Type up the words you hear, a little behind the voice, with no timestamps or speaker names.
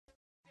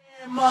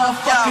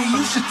Maybe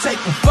you should take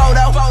a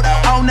photo.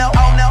 Oh no,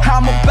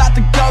 I'm about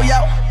to go,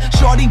 yo.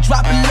 Shorty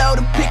drop it low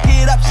to pick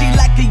it up. She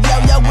like a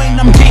yo-yo when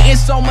I'm getting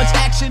so much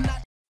action.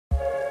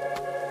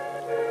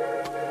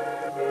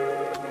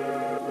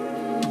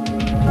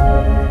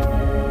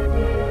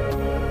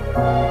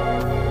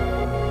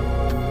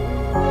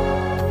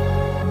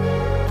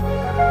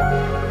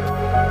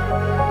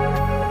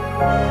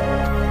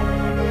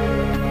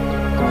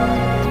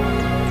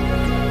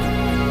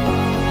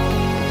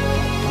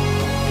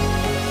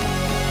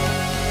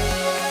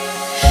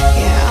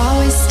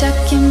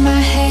 Stuck in my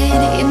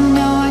head, you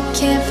know I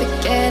can't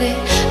forget it.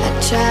 I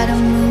try to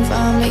move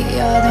on, but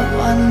you're the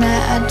one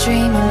that I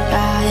dream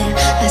about.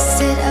 I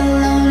sit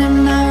alone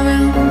in my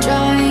room,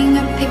 drawing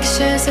up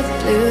pictures of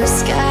blue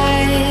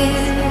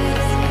skies.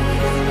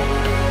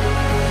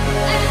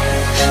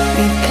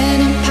 We've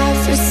been apart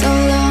for so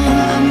long,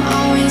 I'm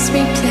always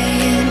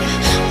replaying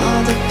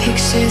all the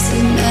pictures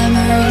and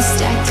memories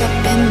stacked up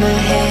in my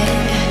head.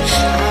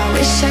 I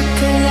wish I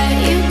could let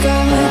you go,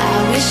 I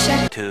wish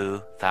I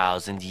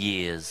 2,000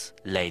 years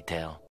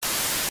later.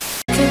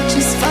 Could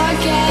just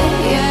forget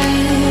you.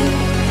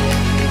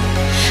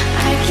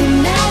 I can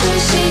never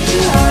shake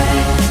you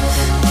off.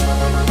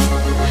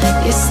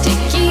 You're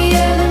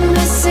stickier than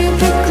my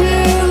super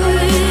glue.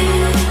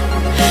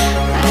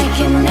 I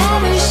can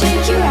never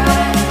shake you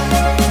off.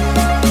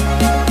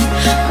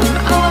 I'm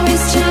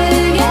always trying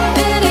to get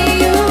rid of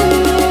you.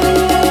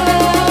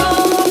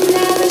 I'm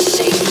never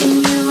shaking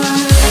you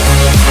off.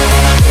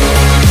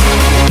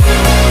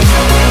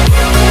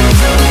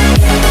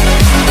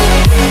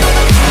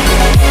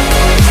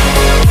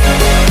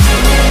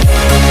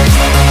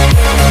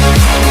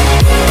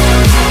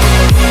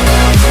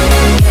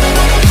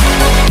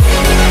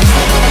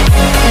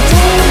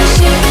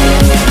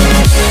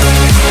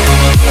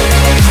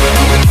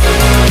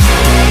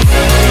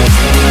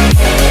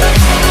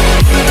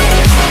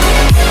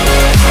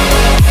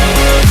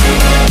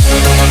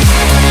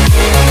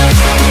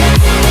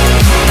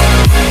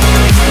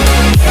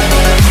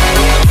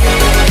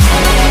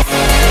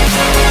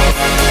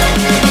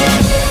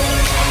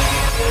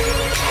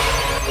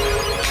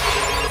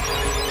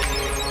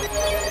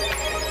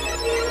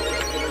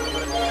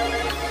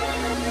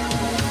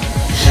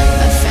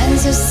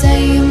 To say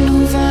you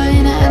move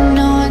on, I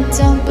know I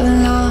don't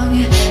belong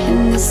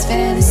in this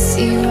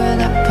fantasy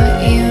world I put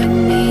you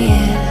and me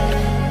in.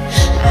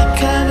 I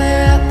cover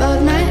up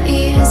both my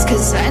ears,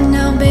 cause I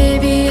know,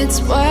 baby, it's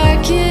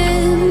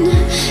working.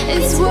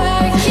 It's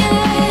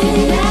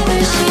working. Never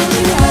shake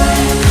you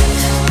off.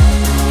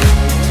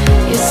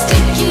 You're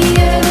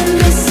stickier than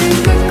the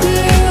super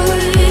glue.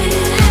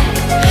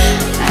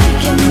 I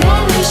can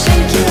never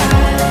shake you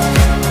off.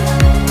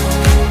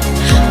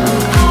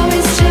 I'm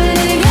always trying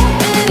to get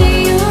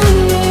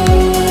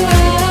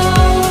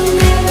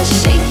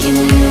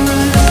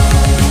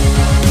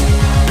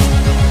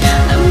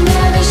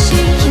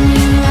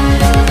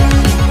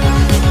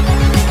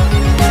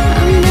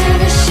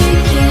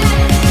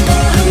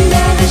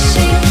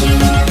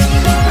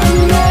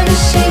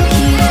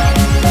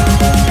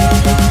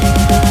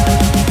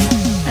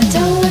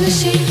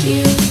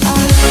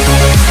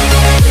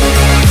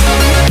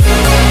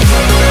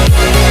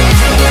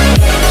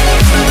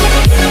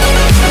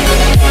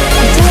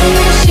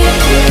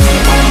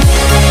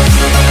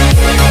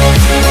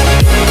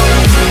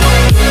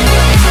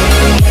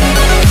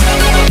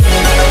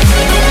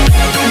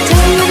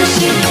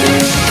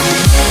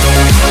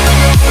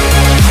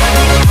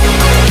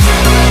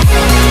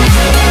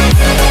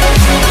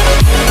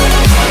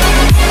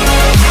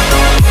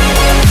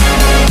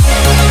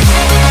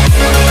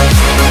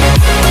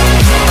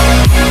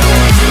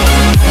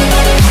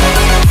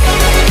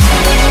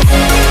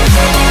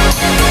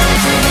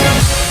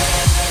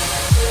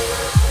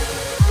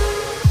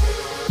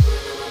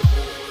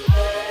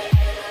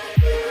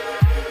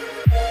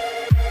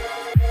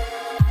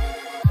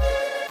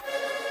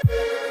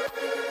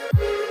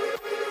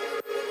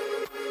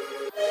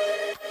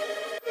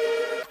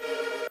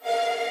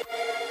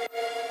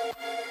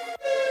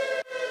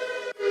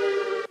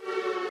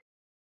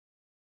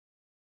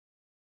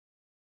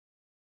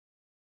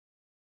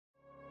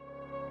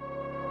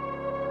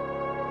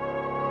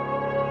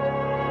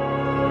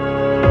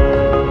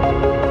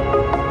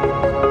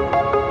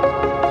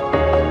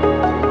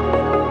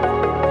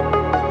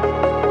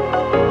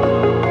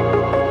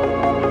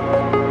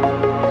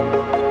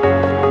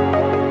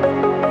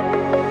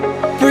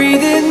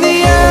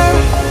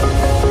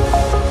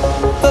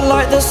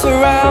that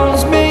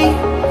surrounds me.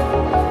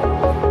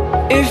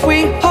 If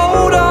we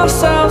hold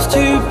ourselves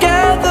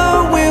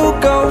together, we'll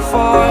go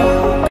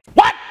far.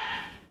 What?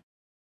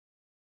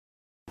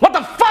 What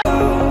the fuck?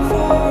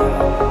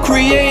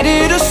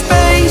 Created a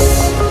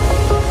space.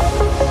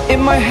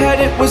 In my head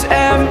it was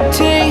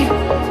empty,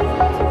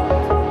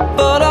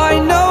 but I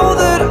know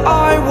that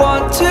I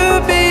want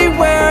to be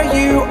where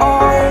you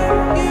are.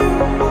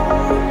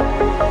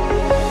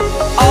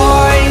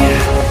 I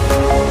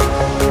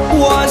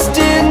was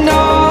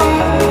denied.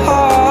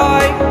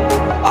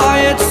 I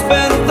had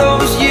spent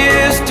those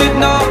years, did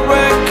not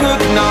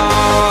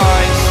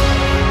recognize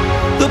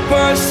the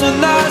person 벌써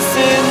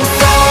낯은